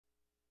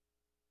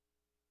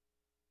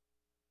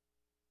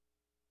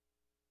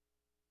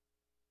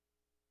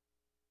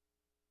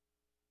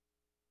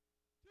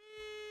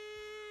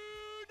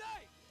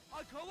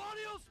al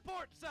Colonial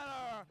Sports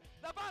Center.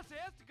 La base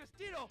este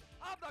Castillo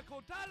habla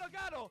con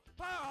Talagado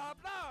para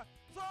hablar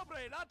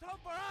sobre la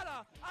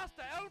temporada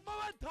hasta el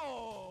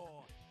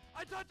momento.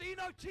 I talked to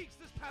Enoch Cheeks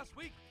this past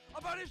week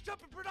about his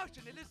jumping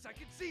production in his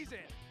second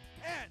season.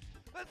 And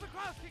as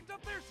lacrosse kicked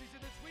off their season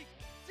this week,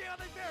 see how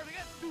they fared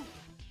against Duke.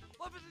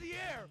 Love is in the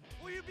air.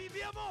 Will you be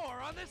via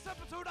more on this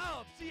episode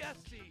of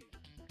CSC?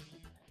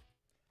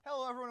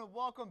 Hello, everyone, and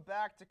welcome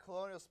back to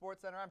Colonial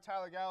Sports Center. I'm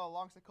Tyler Gallo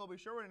alongside Colby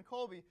Sherwood. And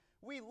Colby,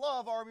 we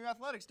love RMU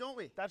athletics, don't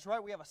we? That's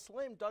right. We have a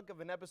slam dunk of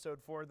an episode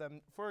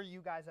for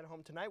you guys at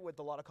home tonight with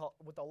a lot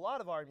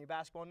of RMU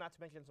basketball, not to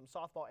mention some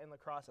softball and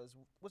lacrosse, as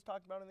was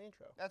talked about in the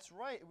intro. That's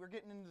right. We're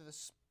getting into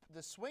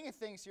the swing of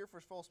things here for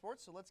full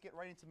sports, so let's get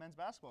right into men's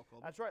basketball,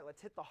 Colby. That's right.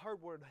 Let's hit the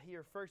hardwood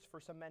here first for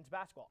some men's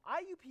basketball.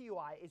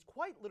 IUPUI is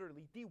quite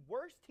literally the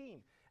worst team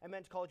in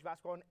men's college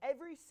basketball in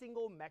every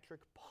single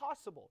metric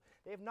possible.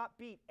 They have not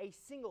beat a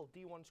single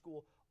D1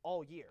 school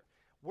all year.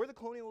 Did the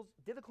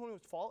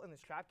Colonials fall in this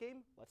trap game?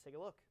 Let's take a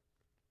look.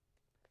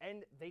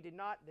 And they did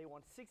not. They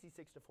won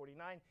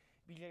 66-49.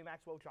 BJ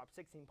Maxwell dropped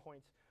 16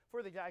 points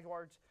for the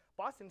Jaguars.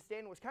 Boston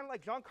Stan was kind of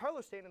like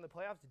Giancarlo Stan in the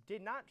playoffs,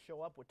 did not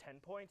show up with 10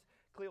 points.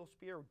 Khalil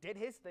Spear did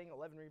his thing,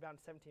 11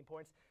 rebounds, 17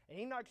 points. And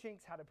Enoch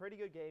Chinks had a pretty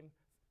good game.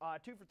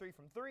 2 for 3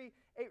 from 3,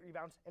 8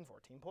 rebounds, and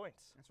 14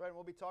 points. That's right, and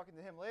we'll be talking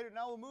to him later.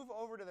 Now we'll move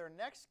over to their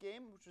next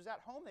game, which was at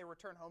home. They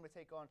returned home to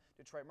take on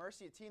Detroit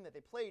Mercy, a team that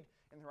they played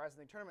in the Horizon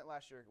League tournament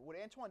last year. Would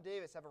Antoine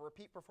Davis have a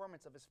repeat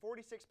performance of his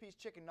 46-piece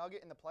chicken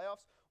nugget in the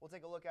playoffs? We'll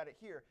take a look at it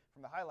here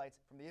from the highlights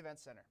from the Event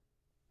Center.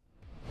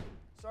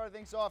 Started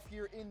things off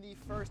here in the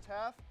first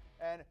half.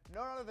 And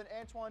none other than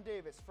Antoine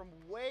Davis from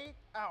way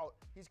out.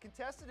 He's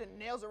contested and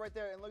nails it right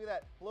there. And look at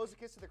that. Blows a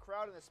kiss to the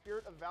crowd in the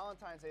spirit of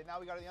Valentine's Day.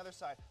 Now we got on the other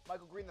side.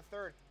 Michael Green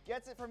III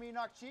gets it from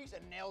Enoch Cheeks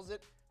and nails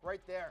it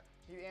right there.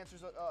 He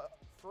answers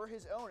for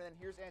his own. And then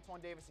here's Antoine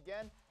Davis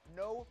again.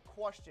 No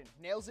question.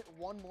 Nails it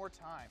one more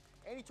time.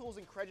 Andy Toole's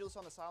incredulous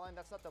on the sideline.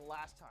 That's not the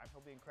last time he'll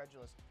be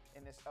incredulous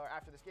in this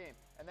after this game.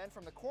 And then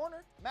from the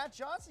corner, Matt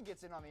Johnson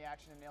gets in on the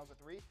action and nails a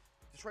three.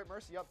 Detroit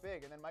Mercy up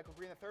big, and then Michael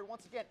Green III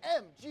once again,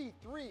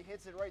 MG3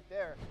 hits it right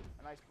there.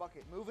 A nice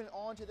bucket. Moving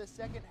on to the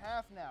second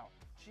half now.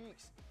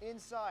 Cheeks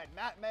inside,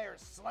 Matt Mayer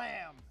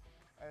slam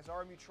as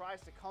RMU tries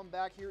to come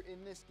back here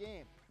in this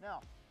game. Now,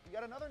 we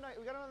got another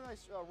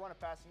nice run of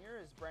passing here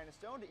is Brandon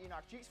Stone to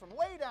Enoch Cheeks from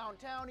way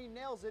downtown. He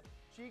nails it.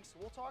 Cheeks,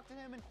 we'll talk to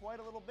him in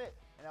quite a little bit.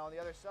 And now on the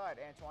other side,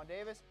 Antoine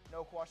Davis,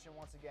 no question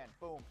once again.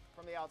 Boom,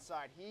 from the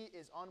outside. He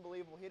is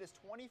unbelievable. He hit his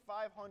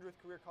 2,500th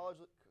career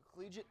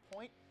collegiate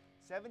point.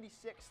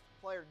 76th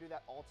player to do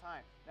that all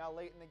time. Now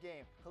late in the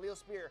game, Khalil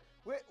Spear,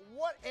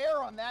 what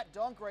air on that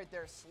dunk right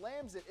there,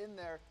 slams it in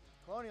there.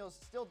 Colonials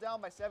still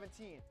down by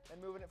 17,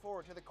 and moving it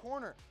forward to the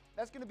corner.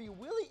 That's going to be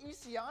Willie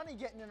Isiani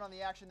getting in on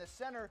the action, the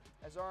center,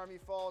 as RMU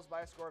falls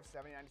by a score of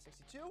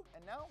 79-62.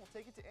 And now we'll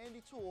take it to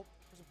Andy Toole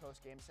for some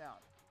post-game sound.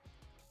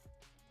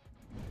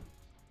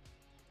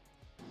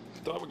 I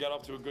thought we got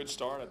off to a good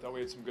start. I thought we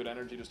had some good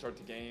energy to start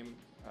the game.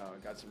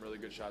 Got some really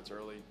good shots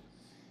early.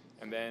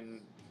 And then,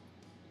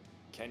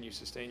 can you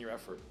sustain your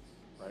effort,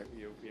 right?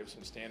 We have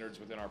some standards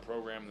within our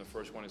program. The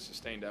first one is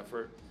sustained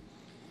effort,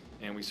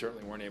 and we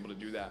certainly weren't able to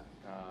do that.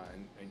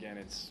 And again,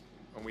 it's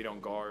when we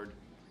don't guard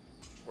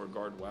or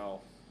guard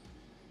well,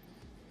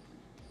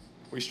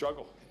 we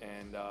struggle,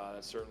 and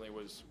that certainly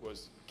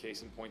was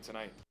case in point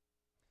tonight.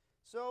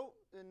 So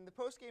in the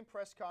post-game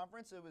press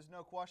conference, it was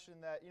no question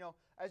that,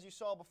 as you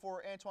saw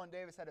before, Antoine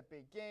Davis had a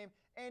big game.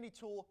 Andy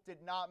Toole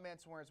did not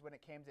mince words when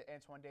it came to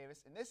Antoine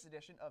Davis in this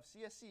edition of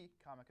CSC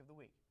Comic of the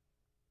Week.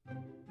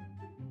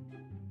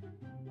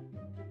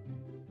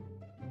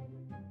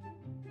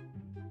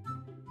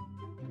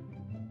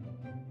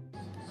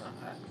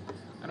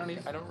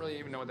 I don't really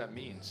even know what that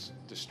means.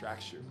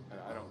 Distracts you.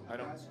 I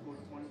don't. I scored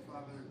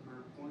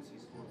 2,500 points. He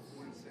scored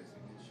 46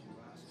 against you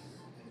last year.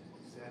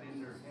 Is that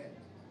in their head?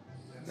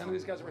 None of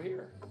these guys were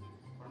here.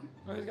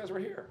 None of these guys were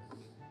here.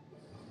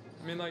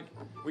 I mean, like,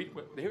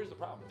 here's the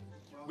problem.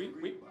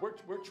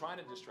 We're trying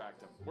to distract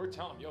them. We're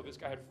telling them, yo, this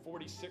guy had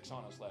 46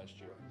 on us last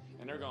year,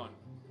 and they're going,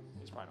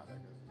 he's probably not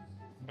that good.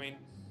 I mean,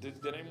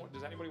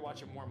 does anybody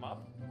watch him warm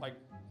up? Like,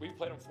 we've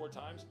played him 4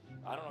 times.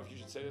 I don't know if you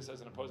should say this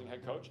as an opposing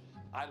head coach.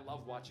 I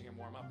love watching him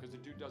warm up because the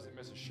dude doesn't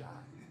miss a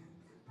shot.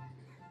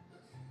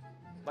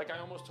 Like, I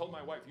almost told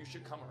my wife, you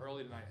should come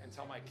early tonight and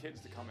tell my kids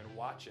to come and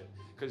watch it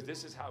because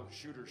this is how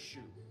shooters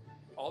shoot.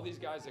 All these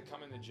guys that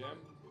come in the gym,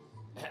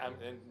 and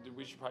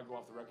we should probably go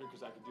off the record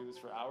because I could do this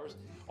for hours.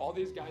 All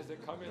these guys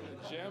that come in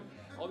the gym,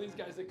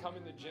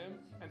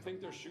 and think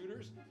they're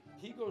shooters,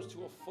 he goes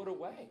to a foot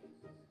away.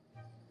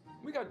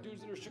 We got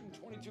dudes that are shooting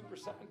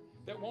 22%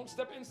 that won't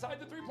step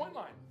inside the three-point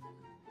line.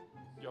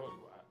 Yo,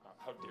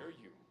 how dare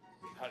you?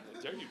 How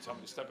dare you tell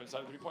me to step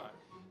inside the three-point line?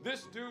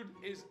 This dude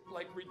is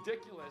like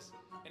ridiculous,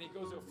 and he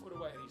goes to a foot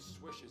away and he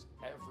swishes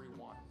every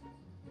one.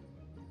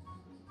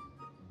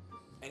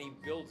 And he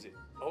builds it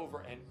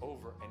over and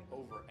over and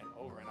over and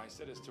over. And I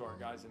said this to our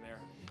guys in there,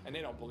 and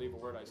they don't believe a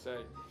word I say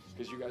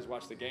because you guys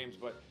watch the games,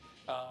 but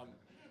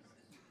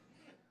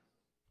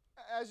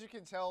as you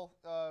can tell,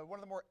 one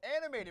of the more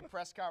animated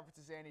press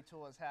conferences Andy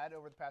Toole has had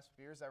over the past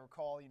few years. I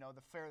recall,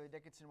 the Fairleigh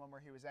Dickinson one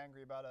where he was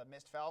angry about a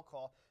missed foul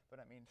call. But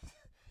I mean,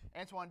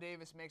 Antoine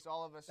Davis makes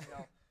all of us,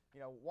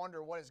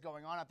 wonder what is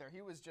going on out there.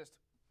 He was just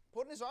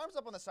putting his arms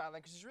up on the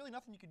sideline because there's really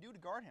nothing you can do to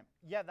guard him.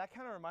 Yeah, that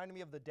kind of reminded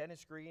me of the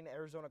Dennis Green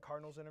Arizona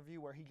Cardinals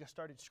interview where he just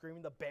started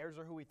screaming the Bears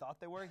are who we thought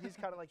they were. He's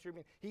kind of like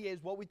screaming, he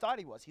is what we thought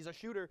he was. He's a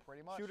shooter.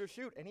 Pretty much. Shooter,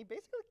 shoot. And he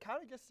basically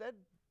kind of just said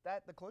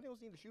that the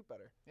Colonials need to shoot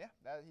better. Yeah,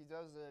 he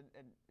does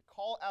a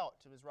call out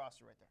to his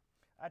roster right there.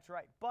 That's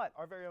right. But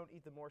our very own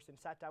Ethan Morrison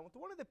sat down with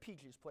one of the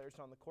peachiest players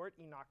on the court,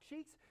 Enoch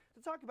Cheeks,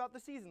 to talk about the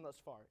season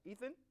thus far.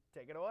 Ethan,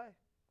 take it away.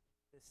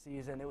 This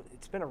season,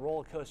 it's been a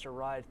roller coaster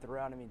ride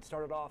throughout. I mean,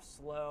 started off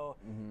slow.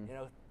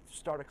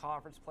 Start of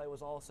conference play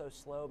was also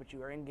slow, but you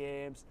were in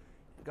games.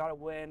 You got a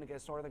win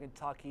against Northern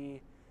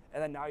Kentucky,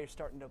 and then now you're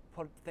starting to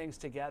put things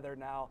together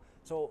now.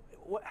 So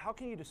how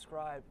can you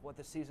describe what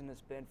the season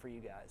has been for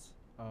you guys?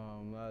 A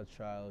lot of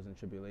trials and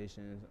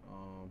tribulations.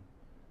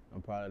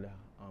 I'm proud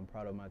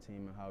of my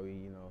team and how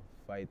we,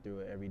 fight through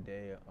it every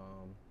day.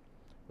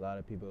 A lot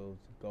of people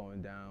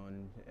going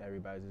down,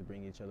 everybody just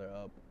bring each other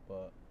up.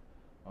 But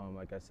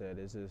like I said,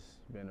 it's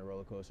just been a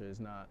roller coaster. It's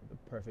not the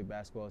perfect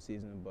basketball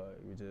season, but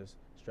we're just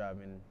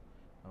striving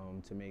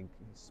to make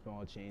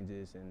small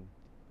changes and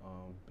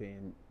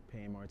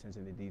paying more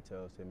attention to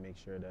details to make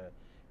sure that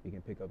we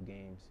can pick up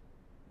games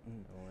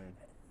and win.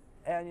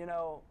 And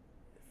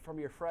from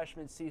your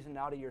freshman season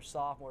now to your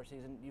sophomore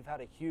season, you've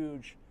had a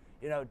huge,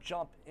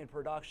 jump in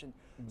production.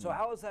 So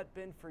how has that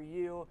been for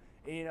you?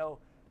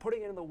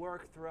 Putting in the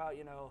work throughout,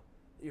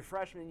 your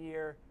freshman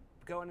year,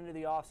 going into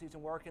the offseason,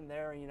 working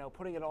there, and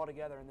putting it all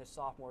together in this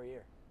sophomore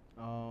year.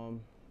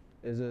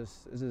 It's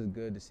just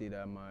good to see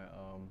that my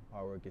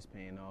hard work is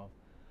paying off.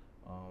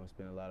 It's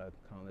been a lot of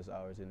countless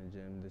hours in the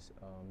gym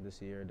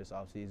this year, this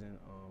offseason,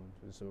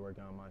 just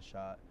working on my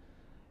shot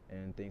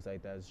and things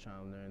like that. Just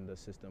trying to learn the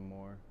system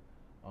more.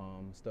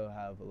 Still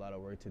have a lot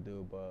of work to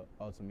do, but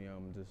ultimately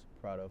I'm just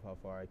proud of how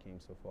far I came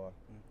so far.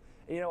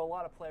 A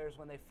lot of players,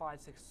 when they find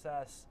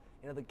success,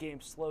 the game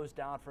slows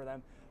down for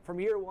them. From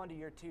year one to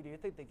year two, do you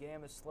think the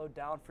game has slowed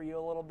down for you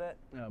a little bit?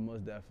 Yeah,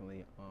 most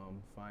definitely.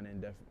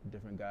 Finding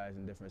different guys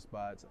in different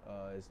spots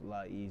is a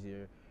lot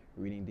easier.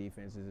 Reading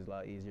defenses is a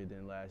lot easier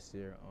than last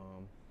year.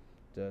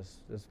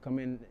 Just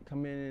coming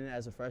in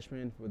as a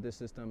freshman with this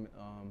system,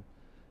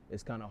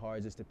 it's kind of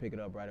hard just to pick it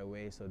up right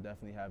away. So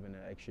definitely having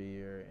an extra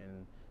year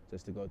and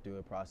just to go through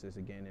a process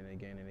again and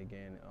again and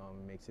again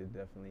makes it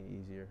definitely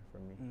easier for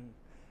me.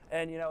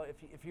 And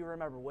if you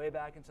remember way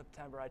back in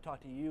September, I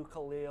talked to you,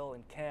 Khalil,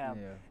 and Cam,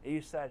 and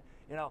you said,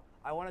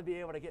 I want to be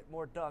able to get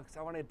more dunks.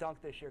 I want to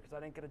dunk this year because I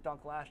didn't get a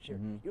dunk last year.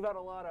 You've had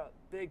a lot of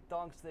big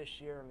dunks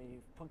this year. I mean,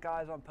 you've put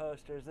guys on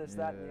posters, this,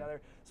 that, and the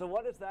other. So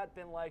what has that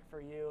been like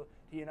for you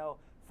to,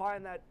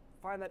 find that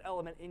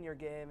element in your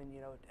game and,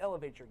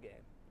 elevate your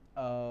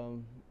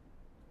game?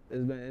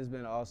 It's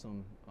been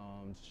awesome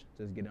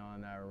just getting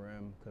on that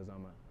rim because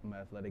I'm an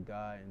athletic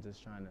guy and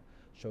just trying to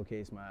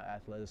showcase my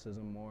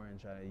athleticism more and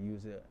try to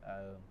use it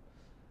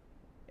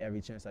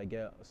every chance I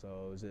get.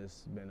 So it's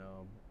just been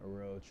a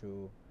real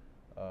true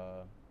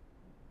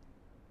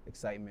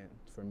excitement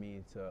for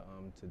me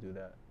to do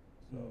that.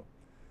 So.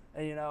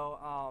 And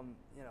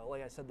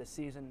like I said, this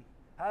season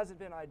hasn't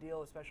been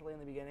ideal, especially in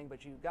the beginning,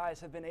 but you guys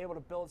have been able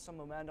to build some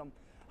momentum.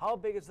 How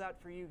big is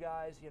that for you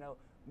guys,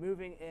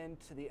 moving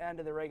into the end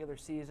of the regular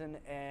season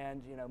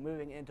and,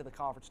 moving into the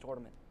conference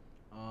tournament?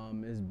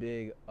 It's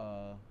big.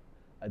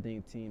 I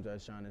think teams are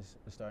starting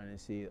to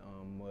see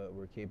what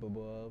we're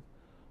capable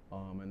of.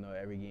 I know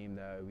every game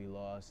that we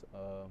lost,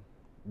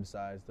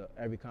 besides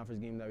every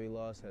conference game that we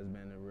lost, has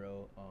been a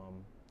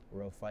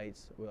real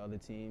fights with other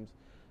teams.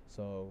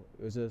 So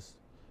it was just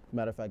a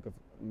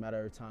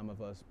matter of time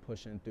of us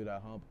pushing through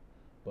that hump.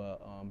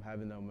 But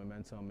having the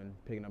momentum and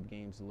picking up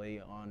games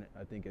late on,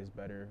 I think is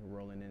better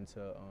rolling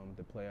into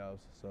the playoffs.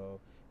 So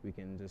we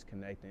can just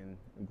connect and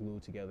glue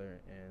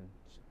together, and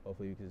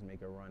hopefully we can just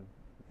make a run.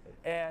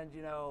 And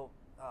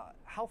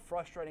how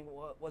frustrating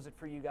was it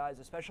for you guys,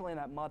 especially in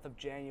that month of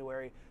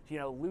January,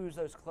 to lose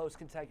those close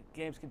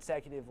games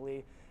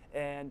consecutively,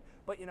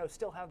 but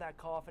still have that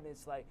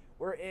confidence like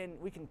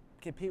we can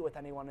compete with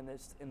anyone in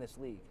this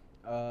league?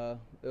 It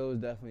was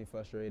definitely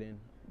frustrating,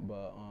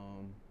 but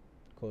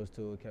Coach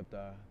Toole kept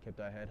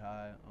our head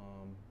high.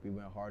 We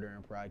went harder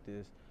in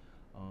practice.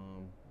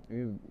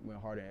 We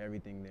went harder in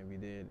everything that we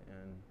did,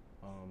 and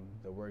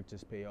the work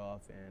just paid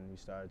off, and we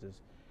started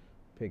just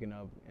picking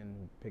up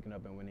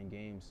and winning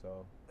games.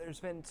 So there's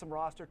been some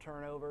roster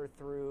turnover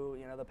through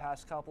the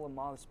past couple of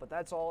months, but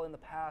that's all in the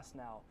past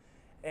now.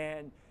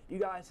 And you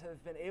guys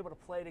have been able to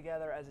play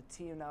together as a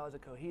team now, as a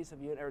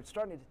cohesive unit, or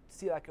starting to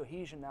see that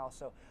cohesion now.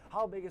 So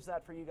how big is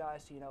that for you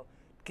guys?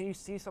 Can you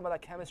see some of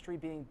that chemistry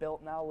being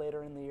built now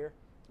later in the year?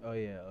 Oh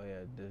yeah.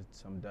 There's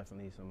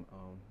definitely some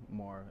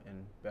more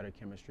and better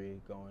chemistry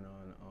going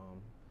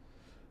on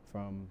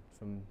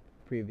from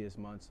previous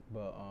months,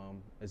 but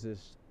it's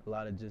just a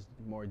lot of just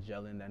more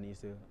gelling that needs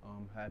to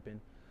happen.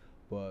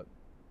 But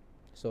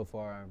so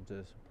far, I'm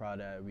just proud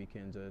that we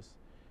can just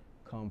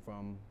come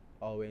from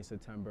all the way in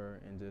September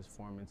and just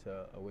form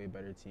into a way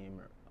better team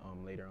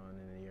later on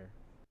in the year.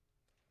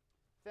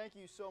 Thank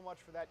you so much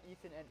for that,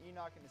 Ethan and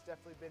Enoch, and it's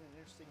definitely been an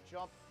interesting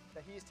jump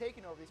that he has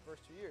taken over these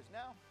first 2 years.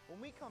 Now, when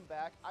we come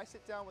back, I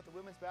sit down with the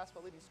women's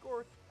basketball leading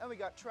scorer, and we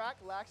got track,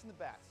 lax, and the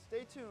bats.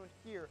 Stay tuned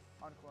here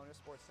on Colonial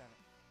Sports Center.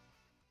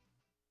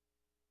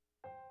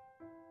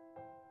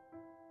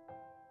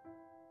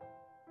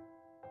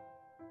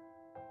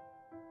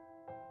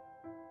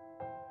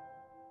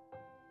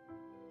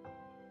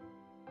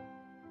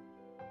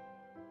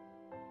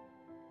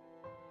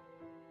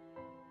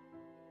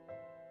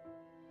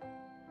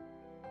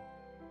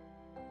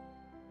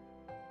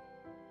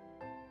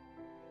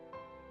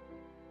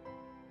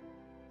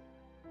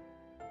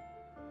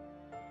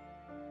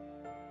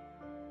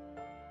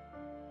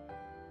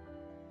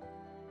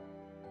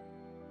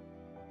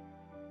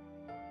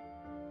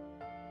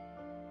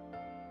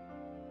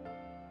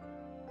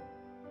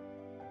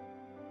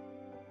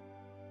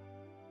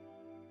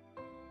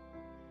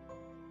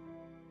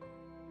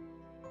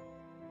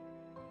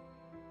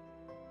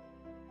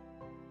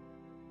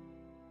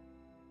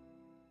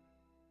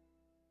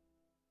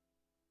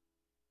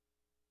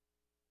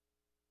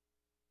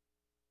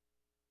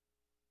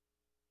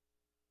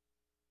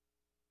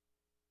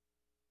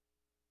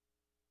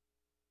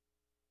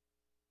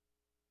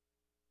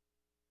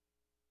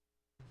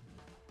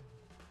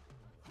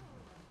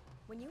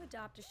 When you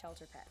adopt a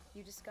shelter pet,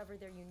 you discover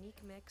their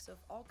unique mix of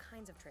all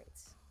kinds of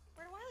traits.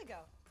 Where'd Wiley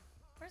go?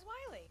 Where's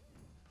Wiley?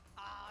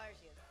 Ah, there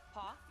she is.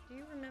 Paw? Do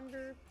you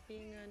remember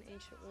being an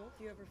ancient wolf?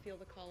 You ever feel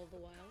the call of the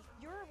wild?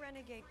 You're a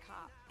renegade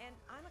cop, and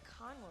I'm a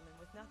con woman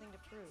with nothing to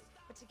prove.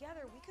 But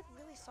together, we could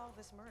really solve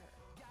this murder.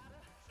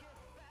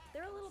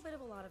 They're a little bit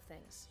of a lot of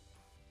things,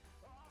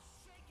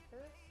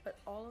 but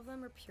all of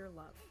them are pure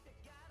love.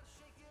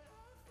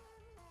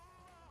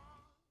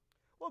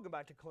 Welcome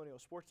back to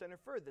Colonial Sports Center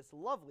for this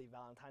lovely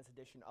Valentine's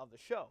edition of the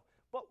show.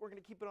 But we're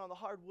going to keep it on the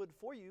hardwood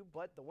for you,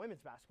 but the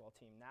women's basketball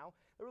team now,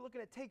 they were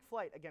looking to take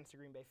flight against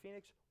the Green Bay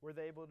Phoenix. Were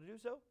they able to do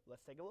so?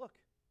 Let's take a look.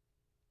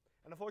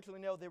 And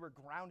unfortunately, no, they were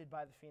grounded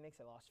by the Phoenix.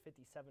 They lost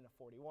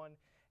 57-41.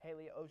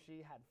 Haley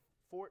Oshie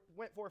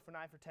went 4 for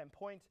 9 for 10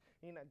 points.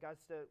 Nina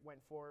Augusta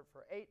went 4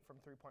 for 8 from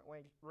three-point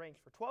range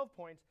for 12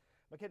 points.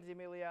 Mackenzie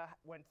Amelia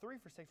went 3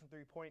 for 6 from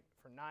three-point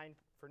for 9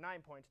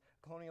 points.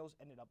 Colonials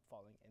ended up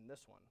falling in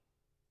this one.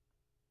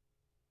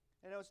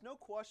 And it's no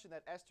question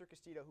that Esther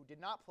Castillo, who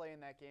did not play in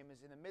that game,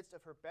 is in the midst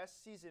of her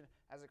best season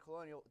as a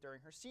Colonial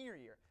during her senior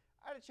year.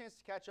 I had a chance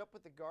to catch up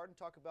with the guard and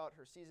talk about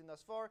her season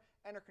thus far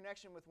and her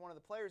connection with one of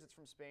the players that's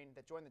from Spain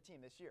that joined the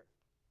team this year.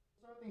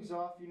 Start things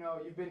off,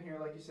 you've been here,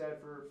 like you said,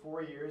 for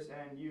 4 years,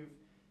 and you've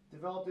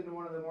developed into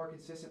one of the more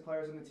consistent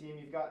players on the team.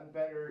 You've gotten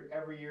better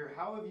every year.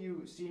 How have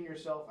you seen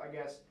yourself, I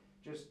guess,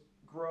 just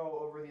grow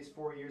over these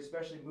 4 years,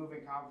 especially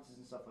moving conferences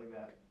and stuff like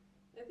that?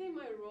 I think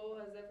my role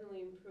has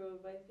definitely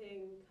improved. I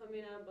think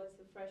coming up as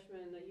a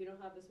freshman, that you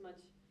don't have as much,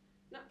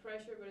 not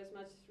pressure, but as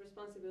much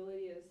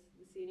responsibility as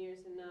the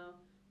seniors. And now,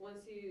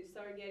 once you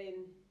start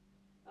getting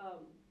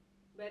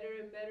better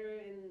and better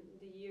in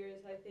the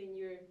years, I think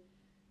you're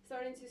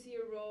starting to see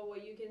your role,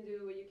 what you can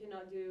do, what you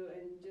cannot do,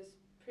 and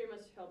just pretty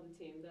much help the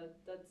team.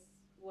 That's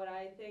what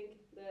I think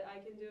that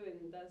I can do,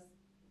 and that's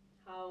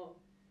how,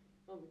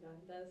 oh my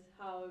God, that's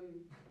how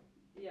I'm,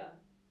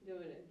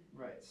 doing it.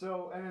 Right.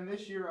 So, and then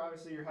this year,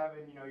 obviously, you're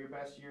having, your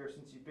best year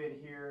since you've been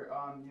here,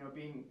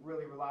 being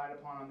really relied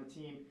upon on the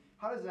team.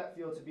 How does that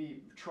feel to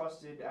be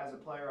trusted as a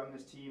player on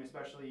this team,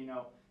 especially,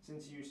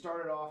 since you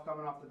started off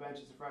coming off the bench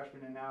as a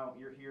freshman and now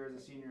you're here as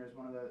a senior as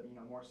one of the,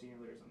 more senior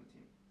leaders on the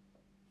team?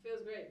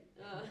 Feels great.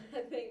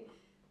 I think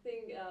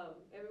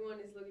everyone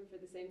is looking for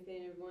the same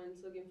thing.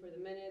 Everyone's looking for the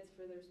minutes,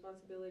 for the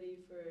responsibility,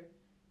 for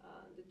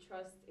the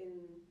trust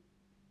in.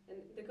 And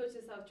the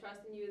coaches have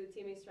trust in you, the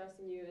teammates trust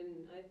in you,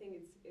 and I think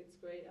it's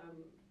great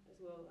as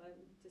well. I'm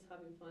just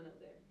having fun out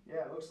there.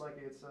 Yeah, it looks like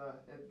it's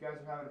guys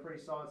are having a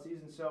pretty solid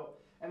season.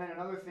 So, and then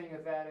another thing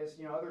of that is,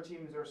 other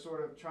teams are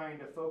sort of trying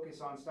to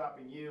focus on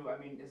stopping you. I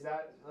mean, is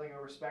that like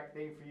a respect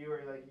thing for you, or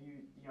like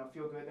you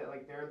feel good that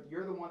like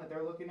you're the one that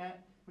they're looking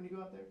at when you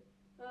go out there?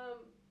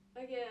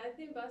 Again, I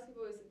think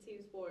basketball is a team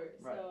sport,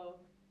 right. So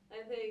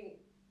I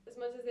think. As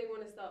much as they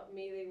want to stop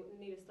me, they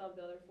need to stop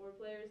the other 4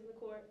 players in the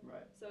court.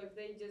 Right. So if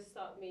they just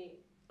stop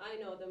me, I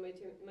know that my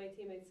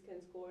teammates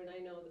can score, and I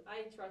know that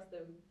I trust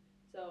them.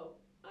 So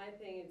I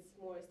think it's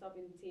more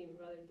stopping the team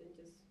rather than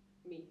just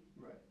me.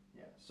 Right.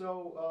 Yeah.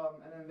 So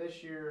and then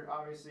this year,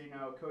 obviously,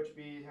 Coach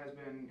B has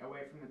been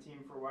away from the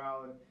team for a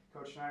while, and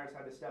Coach Schneider's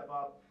had to step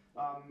up.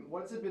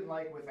 What's it been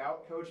like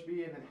without Coach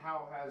B, and then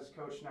how has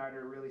Coach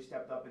Schneider really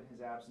stepped up in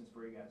his absence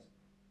for you guys?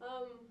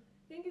 I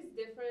think it's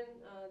different.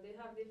 They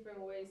have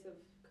different ways of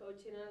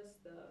coaching us,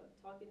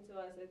 talking to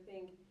us. I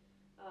think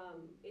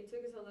it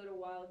took us a little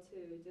while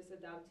to just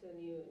adapt to a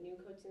new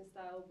coaching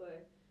style,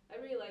 but I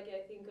really like it.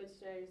 I think Coach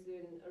Schneider is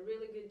doing a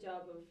really good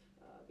job of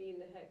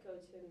being the head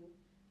coach, and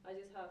I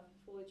just have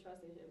fully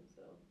trust in him.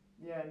 So.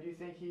 Yeah, and do you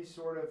think he's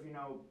sort of,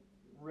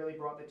 really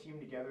brought the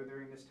team together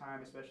during this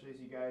time, especially as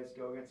you guys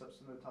go against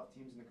some of the tough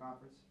teams in the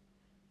conference?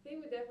 I think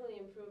we definitely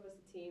improved as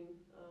a team.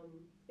 I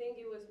think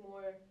it was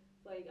more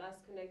like us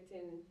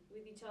connecting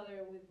with each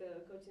other and with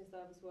the coaching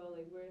staff as well.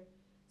 Like we're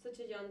such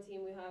a young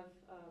team. We have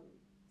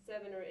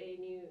 7 or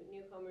 8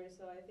 newcomers,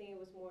 so I think it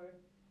was more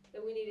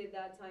that we needed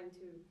that time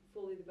to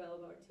fully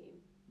develop our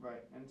team.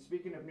 Right. And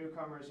speaking of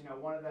newcomers,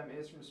 one of them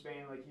is from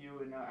Spain, like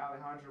you and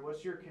Alejandra.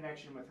 What's your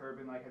connection with her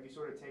been like? Have you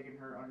sort of taken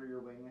her under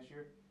your wing this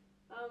year?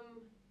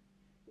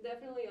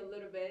 Definitely a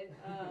little bit.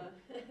 I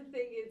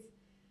think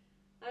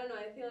I don't know,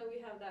 I feel like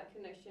we have that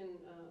connection,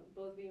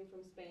 both being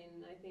from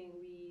Spain. I think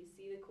we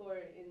see the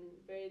court in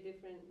very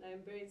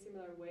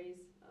similar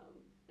ways.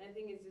 I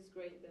think it's just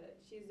great that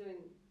she's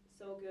doing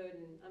so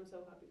good, and I'm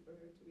so happy for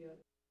her, to be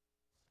honest.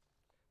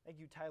 Thank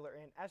you, Tyler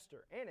and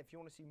Esther. And if you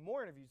want to see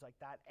more interviews like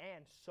that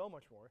and so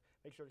much more,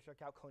 make sure to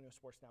check out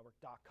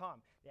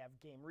colonialsportsnetwork.com. They have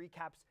game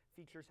recaps,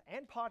 features,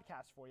 and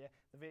podcasts for you.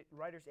 The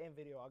writers and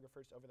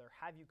videographers over there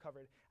have you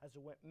covered as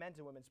the men's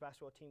and women's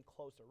basketball team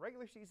close the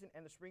regular season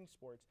and the spring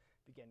sports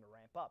begin to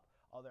ramp up.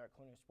 All there at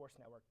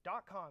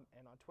colonialsportsnetwork.com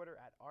and on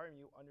Twitter at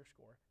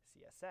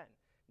RMU_CSN.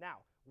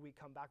 Now, when we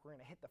come back, we're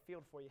going to hit the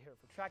field for you here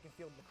for track and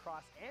field,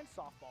 lacrosse, and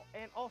softball.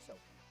 And also,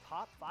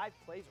 top 5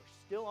 plays are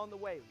still on the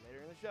way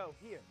later in the show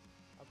here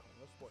on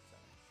Colonial Sports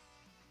Center.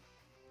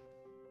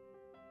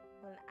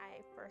 When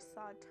I first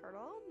saw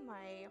Turtle,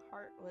 my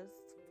heart was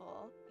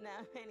full.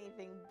 Now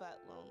anything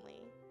but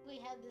lonely. We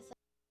had this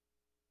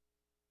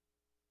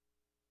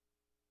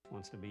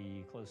wants to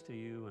be close to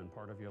you and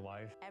part of your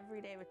life. Every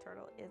day with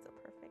Turtle is a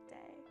perfect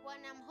day. When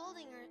I'm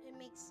holding her, it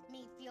makes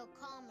me feel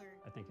calmer.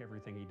 I think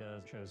everything he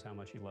does shows how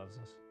much he loves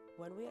us.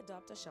 When we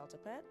adopt a shelter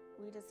pet,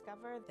 we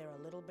discover they're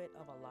a little bit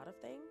of a lot of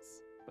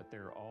things. But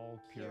they're all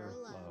pure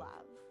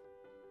love.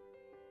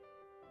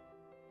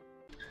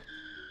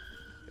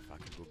 If I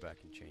could go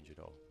back and change it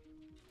all,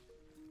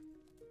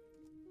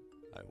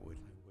 I would.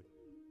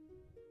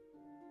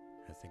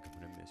 I think I'm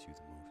gonna miss you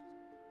the most.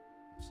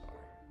 I'm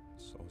sorry. I'm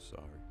so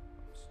sorry.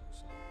 I'm so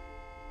sorry.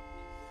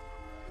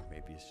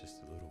 Maybe it's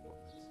just the little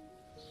moments.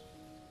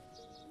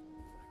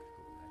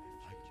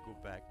 If I could go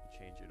back and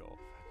change it all,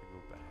 if I could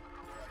go back,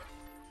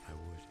 I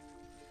would.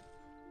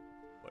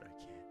 But I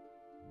can't.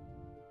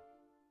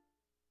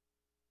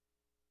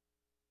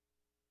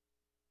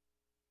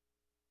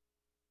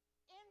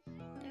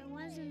 There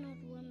was an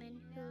old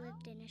woman who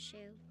lived in a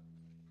shoe.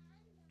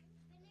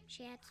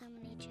 She had so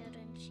many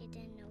children, she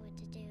didn't know what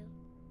to do.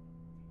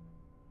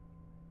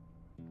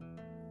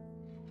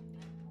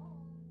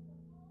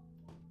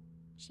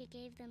 She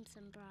gave them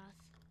some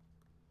broth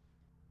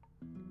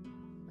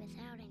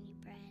without any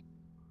bread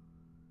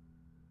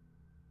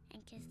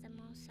and kissed them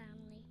all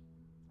soundly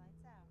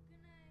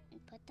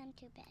and put them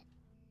to bed.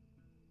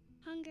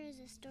 Hunger is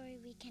a story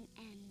we can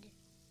end.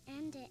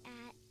 End it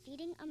at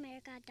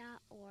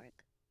feedingamerica.org.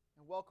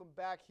 And welcome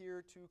back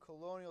here to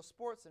Colonial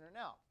Sports Center.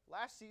 Now,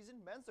 last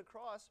season, men's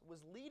lacrosse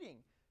was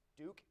leading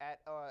Duke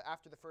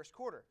after the first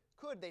quarter.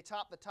 Could they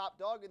top the top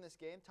dog in this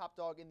game, top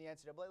dog in the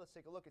NCAA? Let's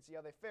take a look and see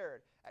how they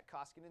fared at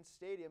Koskinen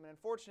Stadium. And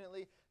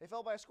unfortunately, they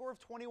fell by a score of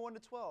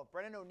 21-12.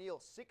 Brennan O'Neill,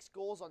 6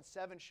 goals on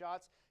 7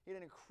 shots. He had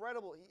an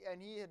incredible,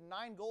 and he had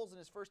 9 goals in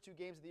his first 2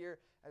 games of the year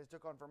as he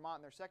took on Vermont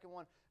in their second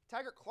one.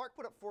 Taggart Clark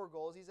put up 4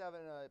 goals. He's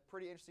having a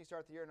pretty interesting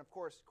start to the year. And of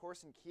course,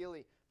 Corson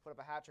Keeley put up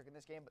a hat trick in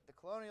this game. But the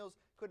Colonials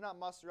could not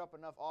muster up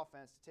enough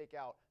offense to take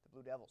out the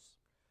Blue Devils.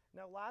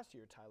 Now, last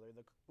year, Tyler,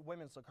 the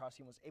women's lacrosse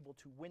team was able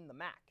to win the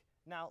MAC.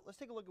 Now, let's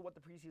take a look at what the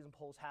preseason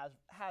polls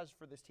has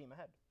for this team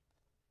ahead.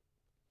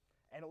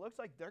 And it looks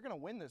like they're going to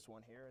win this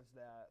one here. As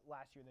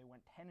last year they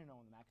went 10-0 in the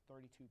MAC,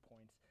 32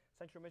 points.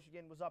 Central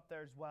Michigan was up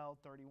there as well,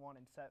 31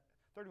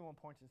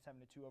 points and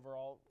 72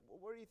 overall.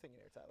 What are you thinking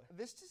here, Tyler?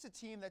 This is a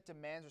team that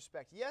demands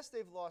respect. Yes,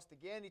 they've lost the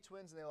Gandy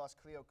twins and they lost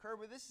Cleo Kerr,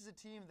 but this is a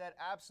team that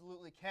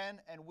absolutely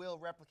can and will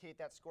replicate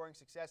that scoring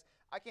success.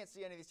 I can't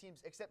see any of these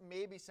teams, except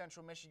maybe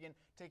Central Michigan,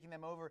 taking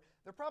them over.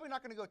 They're probably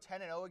not going to go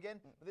 10-0 again,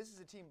 but this is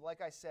a team,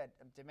 like I said,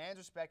 demands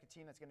respect, a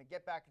team that's going to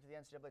get back into the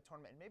NCAA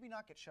tournament and maybe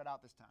not get shut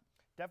out this time.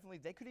 Definitely,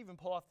 they could even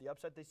pull off the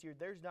upset this year.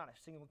 There's not a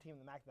single team in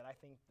the MAC that I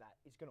think that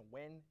is going to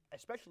win,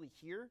 especially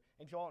here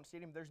in Joe Allen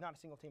Stadium. There's not a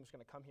single team that's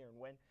going to come here and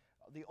win.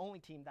 The only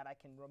team that I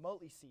can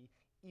remotely see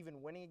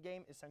even winning a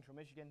game is Central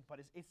Michigan,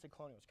 but it's the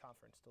Colonials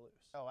Conference to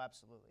lose. Oh,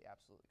 absolutely.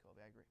 Absolutely,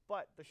 Colby. I agree.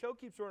 But the show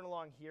keeps running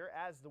along here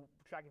as the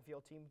track and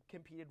field team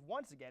competed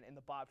once again in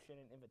the Bob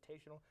Shannon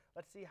Invitational.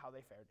 Let's see how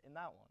they fared in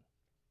that one.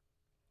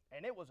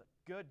 And it was a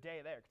good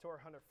day there.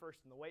 Katora Hunter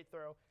first in the weight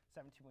throw,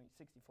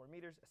 17.64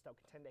 meters. Estelle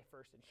Contende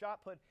first in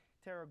shot put.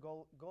 Tara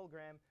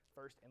Goldgram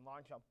first in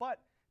long jump. But,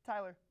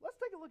 Tyler, let's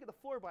take a look at the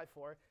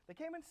 4x4. They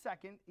came in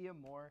second. Ian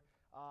Moore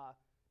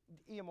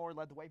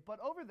led the way. But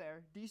over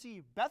there,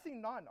 DC Bethany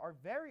Naughton, our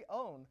very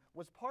own,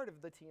 was part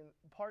of the team,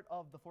 part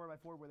of the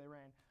 4x4 where they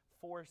ran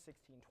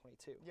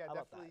 4:16.22. Yeah,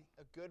 definitely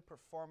a good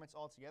performance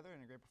altogether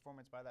and a great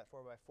performance by that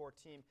 4x4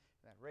 team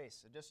in that race.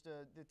 So just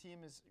the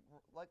team is,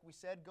 like we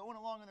said, going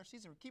along in their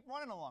season. Keep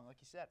running along, like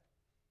you said.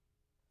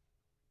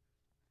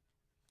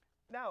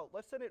 Now,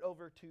 let's send it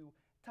over to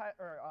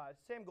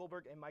Sam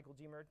Goldberg and Michael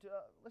Deemer.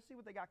 Let's see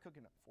what they got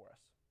cooking up for us.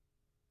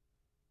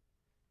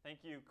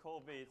 Thank you,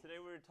 Colby. Today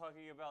we're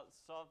talking about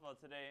softball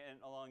today,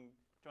 and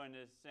joined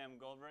is Sam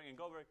Goldberg. And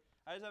Goldberg,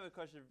 I just have a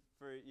question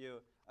for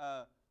you.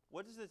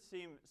 What does this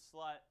team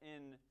slot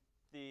in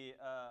the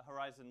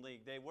Horizon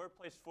League? They were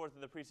placed 4th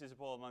in the preseason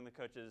poll among the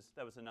coaches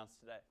that was announced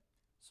today.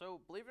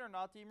 So, believe it or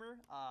not, Deemer,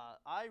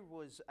 I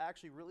was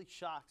actually really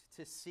shocked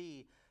to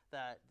see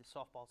that the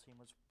softball team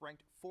was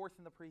ranked 4th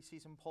in the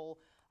preseason poll.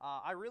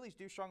 I really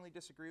do strongly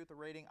disagree with the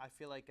rating. I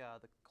feel like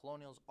the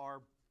Colonials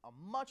are a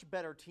much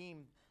better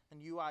team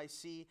than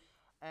UIC.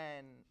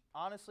 And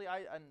honestly,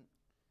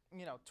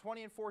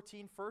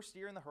 20-14, first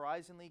year in the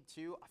Horizon League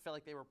too. I feel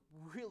like they were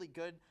really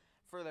good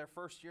for their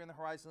first year in the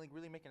Horizon League,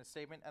 really making a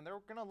statement. And they're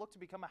going to look to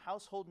become a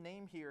household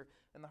name here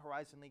in the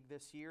Horizon League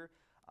this year.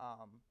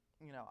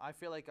 I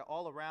feel like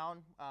all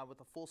around with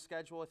a full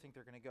schedule, I think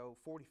they're going to go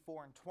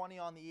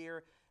 44-20 on the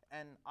year.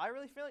 And I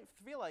really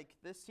feel like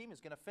this team is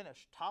going to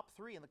finish top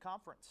 3 in the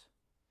conference.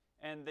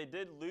 And they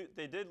did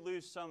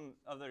lose some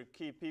of their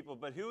key people,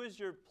 but who is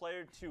your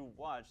player to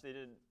watch?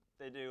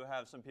 They do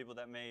have some people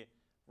that may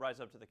rise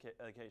up to the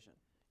occasion.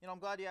 I'm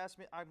glad you asked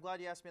me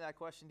that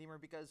question, Deemer,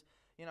 because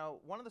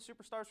one of the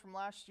superstars from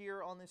last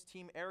year on this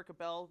team, Erica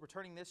Bell,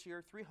 returning this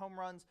year, 3 home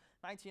runs,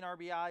 19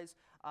 RBIs,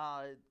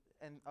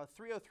 and a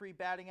 .303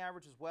 batting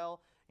average as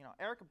well.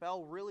 Erica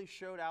Bell really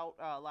showed out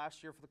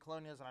last year for the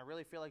Colonials, and I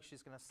really feel like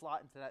she's going to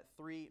slot into that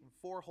 3 and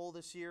 4 hole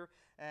this year.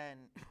 And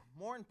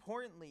more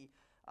importantly,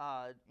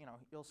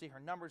 you'll see her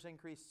numbers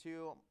increase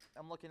too.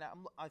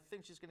 I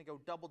think she's going to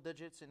go double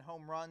digits in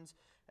home runs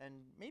and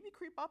maybe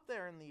creep up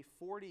there in the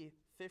 40-50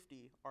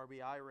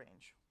 RBI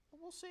range. But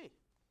we'll see.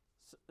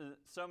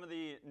 Some of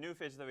the new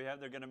faces that we have,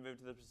 they're going to move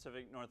to the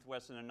Pacific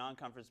Northwest in a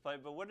non-conference play.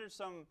 But what are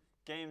some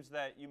games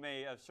that you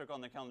may have circled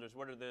on the calendars?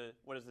 What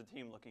is the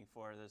team looking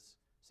for this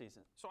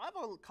season? So I have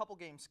a couple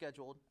games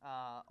scheduled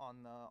on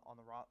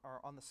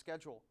the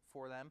schedule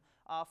for them.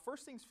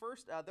 First things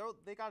first,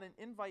 they got an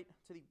invite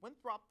to the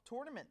Winthrop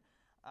tournament,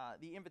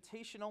 the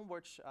Invitational,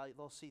 which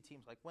they'll see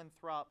teams like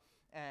Winthrop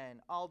and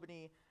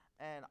Albany.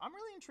 And I'm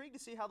really intrigued to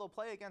see how they'll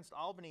play against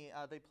Albany.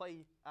 They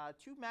play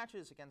 2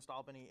 matches against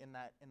Albany in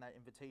that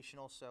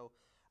Invitational. So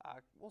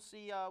we'll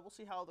see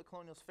how the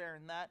Colonials fare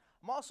in that.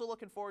 I'm also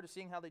looking forward to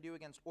seeing how they do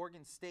against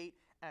Oregon State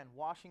and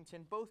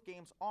Washington. Both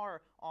games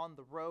are on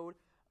the road.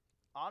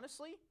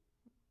 Honestly,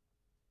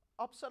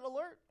 upset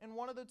alert in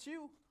one of the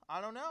 2.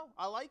 I don't know.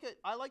 I like it.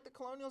 I like the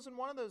Colonials in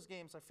one of those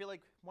games. I feel like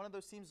one of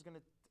those teams is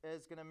gonna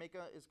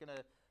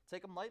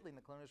take them lightly, and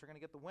the Colonials are gonna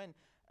get the win.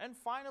 And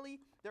finally,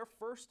 their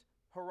first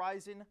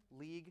Horizon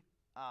League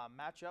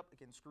matchup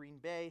against Green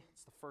Bay.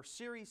 It's the first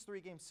series,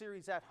 3-game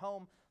series at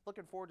home.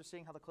 Looking forward to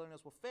seeing how the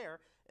Colonials will fare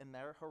in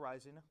their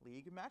Horizon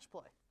League match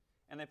play.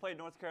 And they play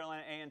North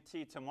Carolina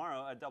A&T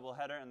tomorrow, a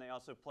doubleheader, and they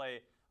also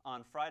play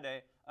on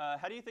Friday.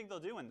 How do you think they'll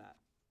do in that?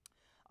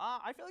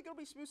 I feel like it'll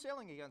be smooth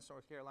sailing against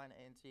North Carolina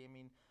A&T. I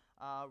mean,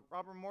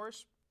 Robert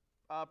Morris,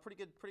 pretty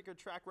good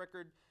track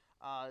record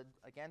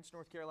against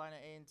North Carolina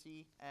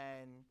A&T,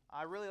 and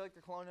I really like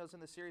the Colonials in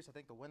the series. I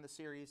think they'll win the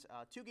series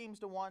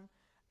 2-1,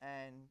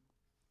 and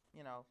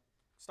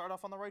start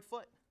off on the right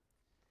foot.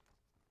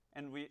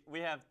 And we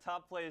have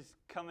top plays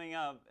coming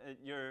up at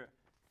your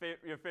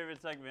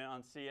favorite segment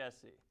on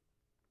CSC.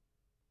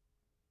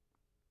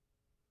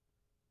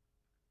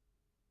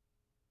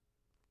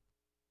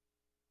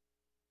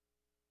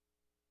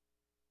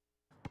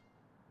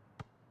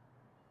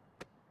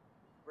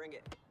 Bring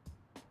it.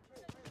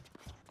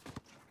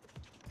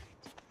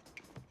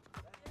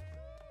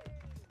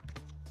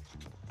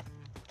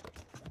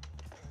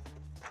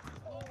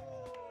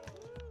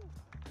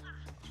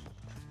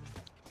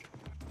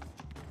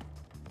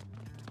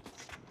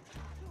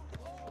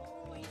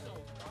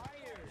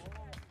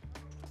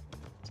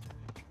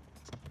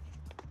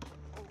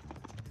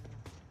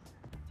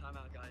 Time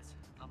out, guys.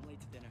 I'm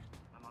late to dinner.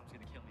 My mom's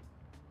gonna kill me.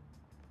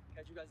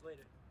 Catch you guys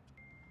later.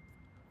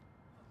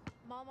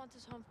 Mom wants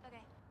us home.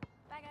 Okay.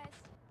 Bye, guys.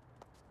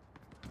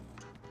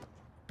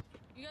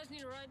 You guys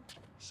need a ride?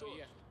 Sure.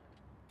 Yeah.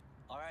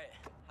 All right.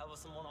 How about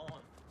some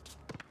one-on-one?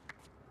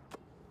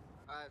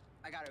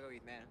 I gotta go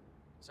eat, man.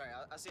 Sorry,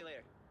 I'll see you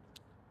later.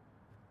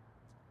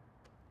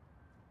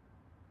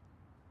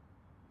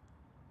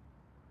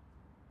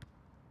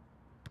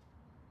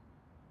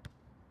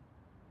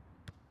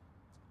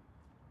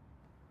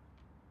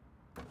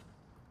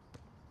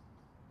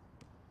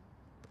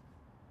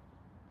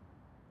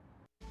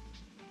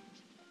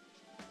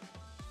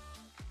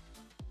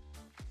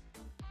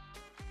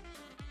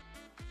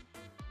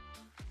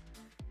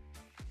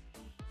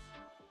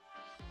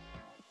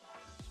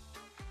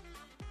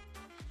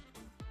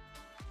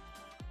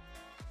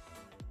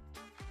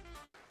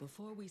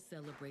 Before we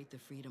celebrate the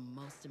freedom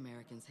most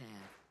Americans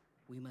have,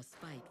 we must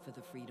fight for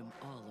the freedom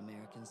all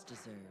Americans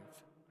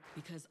deserve.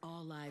 Because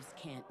all lives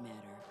can't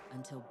matter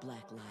until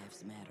Black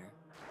lives matter.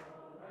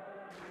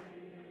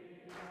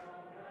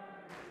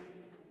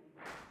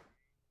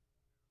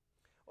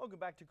 Welcome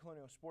back to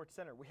Colonial Sports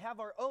Center. We have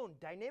our own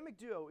dynamic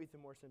duo,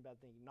 Ethan Morrison and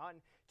Bethany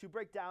Naughton, to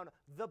break down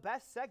the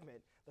best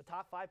segment, the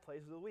top 5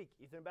 plays of the week.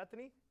 Ethan and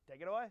Bethany,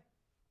 take it away.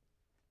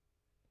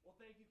 Well,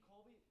 thank you,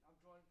 Colby. I'm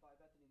joined by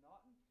Bethany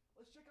Naughton.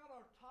 Let's check out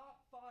our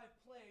top 5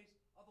 plays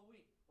of the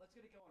week. Let's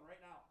get it going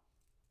right now.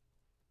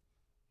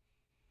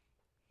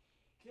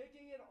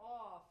 Kicking it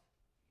off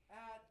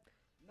at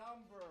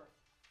number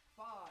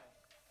 5.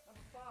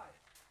 Number 5.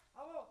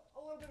 How about a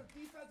little bit of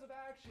defensive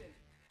action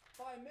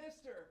by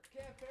Mr.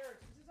 Cam Ferris?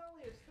 This is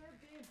only his 3rd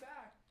game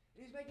back.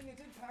 He's making his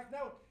impact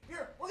now.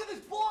 Here, look at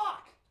this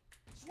block!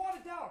 Swat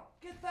it down.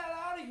 Get that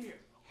out of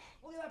here.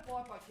 Look at that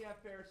block by Cam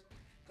Ferris.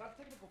 Got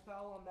a technical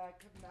foul on that.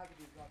 Kevin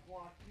McAdoo got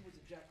blocked. He was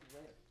ejected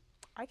later.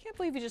 I can't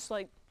believe he just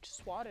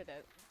swatted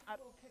it.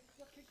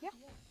 Yeah,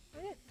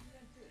 I did.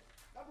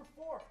 Number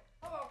 4.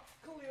 How about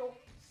Khalil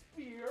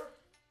Spear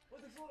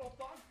with his little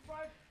dog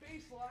fried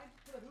baseline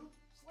to the hoop,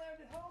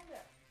 slammed it home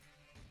there.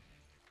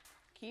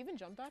 Can you even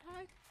jump that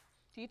high?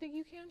 Do you think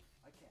you can?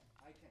 I can't.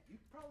 You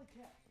probably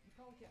can.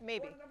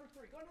 Maybe. Go to number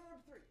 3.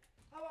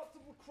 How about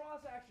some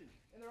lacrosse action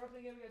in their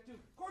opening game against Duke?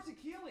 Corsi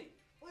Keeley.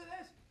 Look at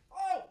this.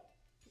 Oh!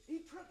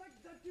 He tripped like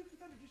that Duke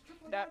defender just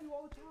tripped like I do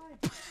all the time.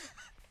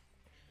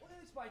 Look at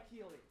this by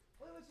Keeley.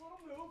 Look at this little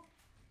move.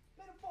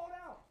 Made him fall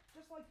down.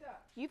 Just like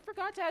that. You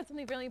forgot to add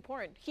something really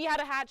important. He had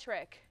a hat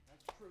trick.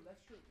 That's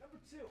true. Number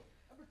 2.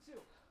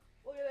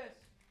 Look at this.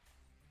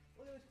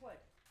 Look at this play.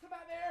 To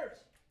Matt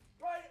Ayers.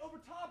 Right over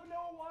top of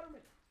Noah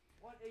Waterman.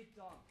 What a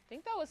dunk. I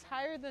think that was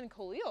higher than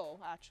Khalil,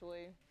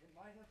 actually. It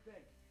might have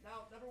been.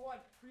 Now, number 1,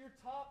 for your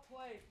top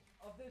play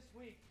of this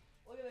week.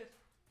 Look at this.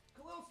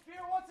 Khalil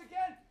Spear once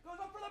again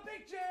goes up for the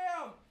big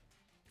jam.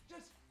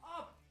 Just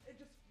up and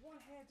just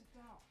one-hands it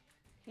down.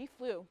 He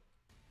flew.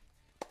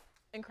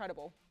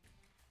 Incredible.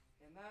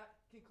 And that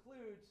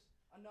concludes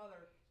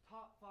another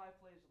top 5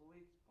 plays of the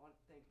week. I want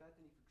to thank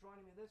Bethany for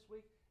joining me this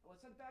week. And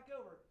let's send it back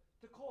over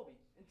to Colby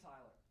and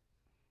Tyler.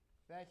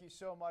 Thank you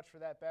so much for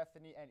that,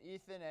 Bethany and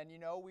Ethan. And,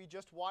 we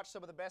just watched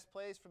some of the best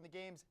plays from the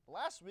games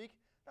last week.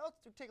 Now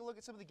let's take a look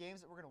at some of the games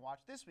that we're going to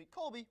watch this week.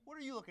 Colby, what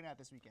are you looking at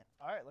this weekend?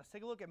 All right, let's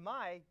take a look at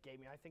my game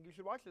I think you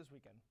should watch this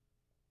weekend.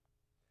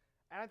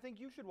 And I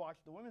think you should watch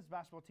the women's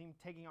basketball team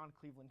taking on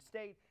Cleveland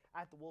State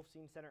at the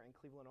Wolfstein Center in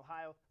Cleveland,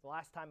 Ohio. The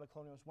last time the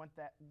Colonials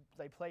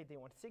they played, they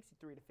won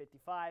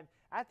 63-55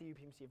 at the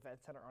UPMC Event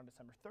Center on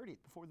December 30th,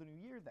 before the new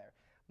year there.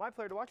 My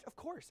player to watch, of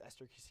course,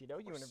 Esther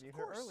Casito. You interviewed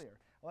her earlier.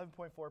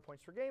 11.4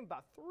 points per game,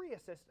 about 3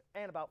 assists,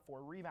 and about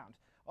 4 rebounds.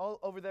 All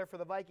over there for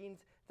the Vikings,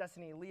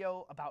 Destiny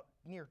Leo, about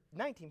near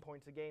 19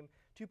 points a game,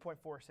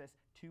 2.4 assists,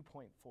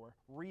 2.4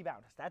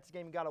 rebounds. That's the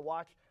game you got to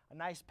watch. A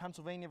nice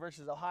Pennsylvania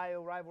versus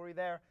Ohio rivalry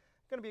there.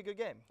 Going to be a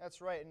good game. That's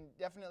right, and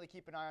definitely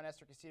keep an eye on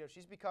Esther Casito.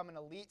 She's become an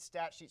elite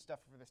stat sheet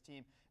stuffer for this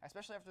team,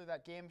 especially after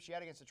that game she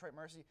had against Detroit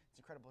Mercy. It's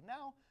incredible.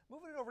 Now,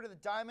 moving it over to the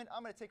Diamond,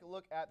 I'm going to take a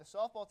look at the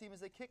softball team as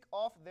they kick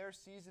off their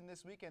season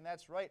this weekend.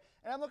 That's right,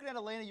 and I'm looking at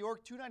Atlanta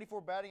York, 294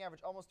 batting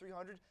average, almost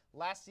 300.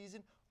 Last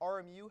season,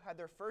 RMU had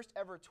their first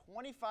ever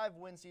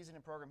 25-win season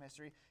in program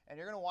history, and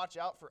you're going to watch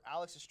out for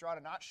Alex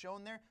Estrada, not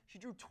shown there. She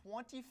drew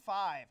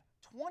 25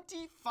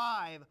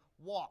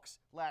 walks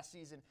last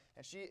season,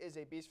 and she is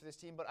a beast for this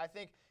team. But I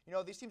think,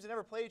 these teams have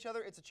never played each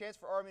other. It's a chance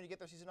for RMU to get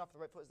their season off the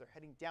right foot as they're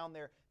heading down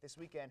there this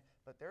weekend.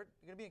 But they're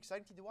going to be an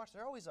exciting team to watch. They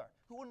always are.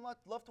 Who wouldn't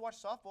love to watch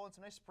softball in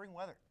some nice spring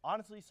weather?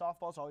 Honestly,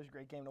 softball is always a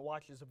great game to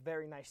watch. It's a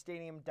very nice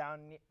stadium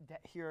down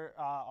here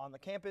on the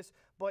campus.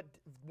 But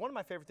one of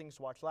my favorite things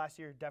to watch last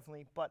year,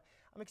 definitely. But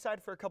I'm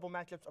excited for a couple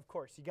matchups. Of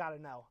course, you got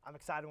to know. I'm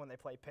excited when they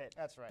play Pitt.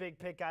 That's right. Big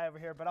Pitt guy over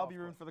here. But I'll be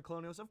rooting for the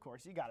Colonials, of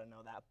course. You got to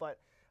know that. But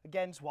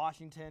against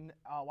Washington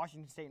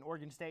State and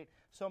Oregon State.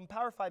 Some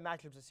Power 5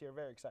 matchups this year,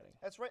 very exciting.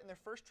 That's right, and their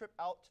first trip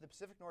out to the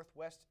Pacific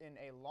Northwest in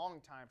a long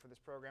time for this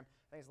program.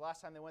 I think the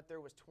last time they went there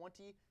was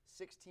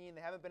 2016.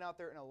 They haven't been out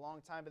there in a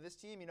long time, but this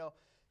team,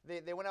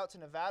 they went out to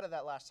Nevada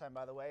that last time,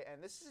 by the way,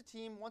 and this is a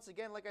team, once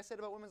again, like I said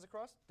about women's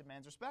lacrosse,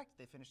 demands respect.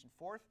 They finished in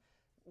 4th.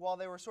 While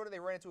they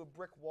ran into a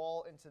brick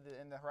wall in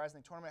the Horizon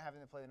League tournament, having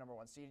to play the number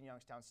 1 seed in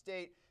Youngstown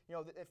State.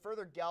 It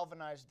further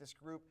galvanized this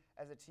group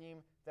as a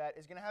team that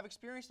is going to have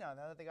experience now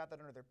that they got that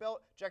under their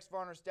belt. Jax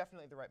Varner is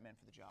definitely the right man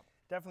for the job.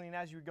 Definitely, and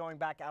as you're going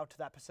back out to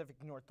that Pacific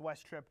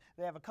Northwest trip,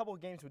 they have a couple of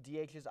games with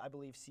DHs. I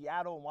believe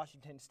Seattle and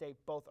Washington State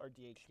both are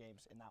DH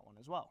games in that one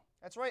as well.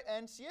 That's right,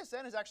 and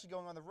CSN is actually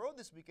going on the road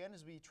this weekend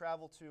as we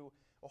travel to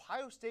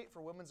Ohio State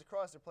for women's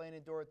lacrosse. They're playing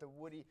indoor at the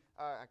Woody,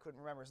 I couldn't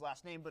remember his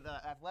last name, but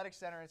Athletic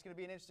Center. It's going to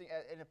be an interesting,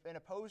 in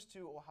opposed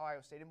to Ohio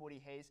State and Woody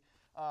Hayes.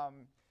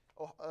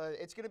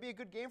 It's going to be a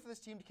good game for this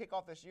team to kick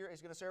off this year.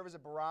 It's going to serve as a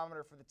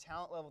barometer for the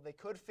talent level they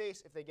could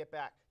face if they get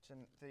back to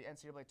the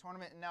NCAA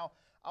tournament. And now,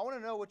 I want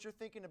to know what you're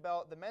thinking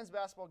about the men's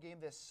basketball game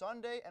this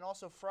Sunday and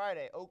also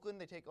Friday. Oakland,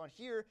 they take on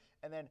here,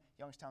 and then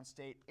Youngstown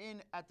State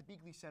at the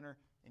Beagley Center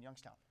in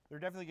Youngstown. They're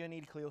definitely going to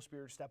need Khalil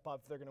Spear to step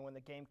up if they're going to win the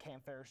game. Cam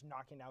Ferris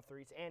knocking down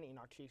threes, and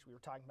Enoch Cheeks, we were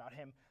talking about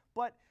him.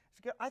 But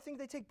I think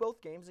they take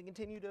both games and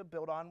continue to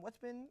build on what's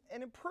been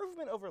an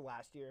improvement over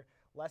last year,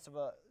 less of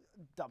a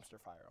dumpster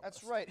fire almost.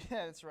 That's right.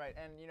 Yeah, that's right.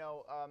 And,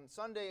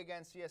 Sunday,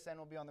 again, CSN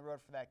will be on the road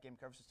for that game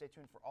coverage, so stay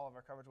tuned for all of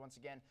our coverage. Once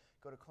again,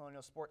 go to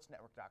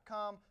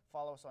colonialsportsnetwork.com.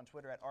 Follow us on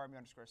Twitter at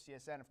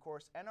RMU_CSN, of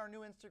course, and our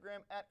new Instagram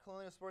at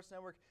Colonial Sports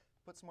Network.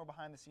 Put some more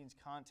behind-the-scenes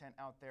content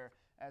out there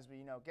as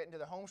we get into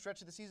the home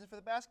stretch of the season for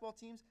the basketball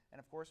teams, and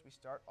of course we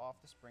start off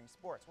the spring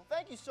sports. Well,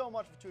 thank you so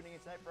much for tuning in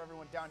tonight. For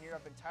everyone down here,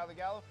 I've been Tyler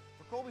Gallo.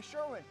 For Colby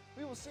Sherwin,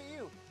 we will see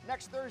you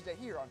next Thursday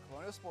here on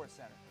Colonial Sports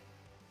Center.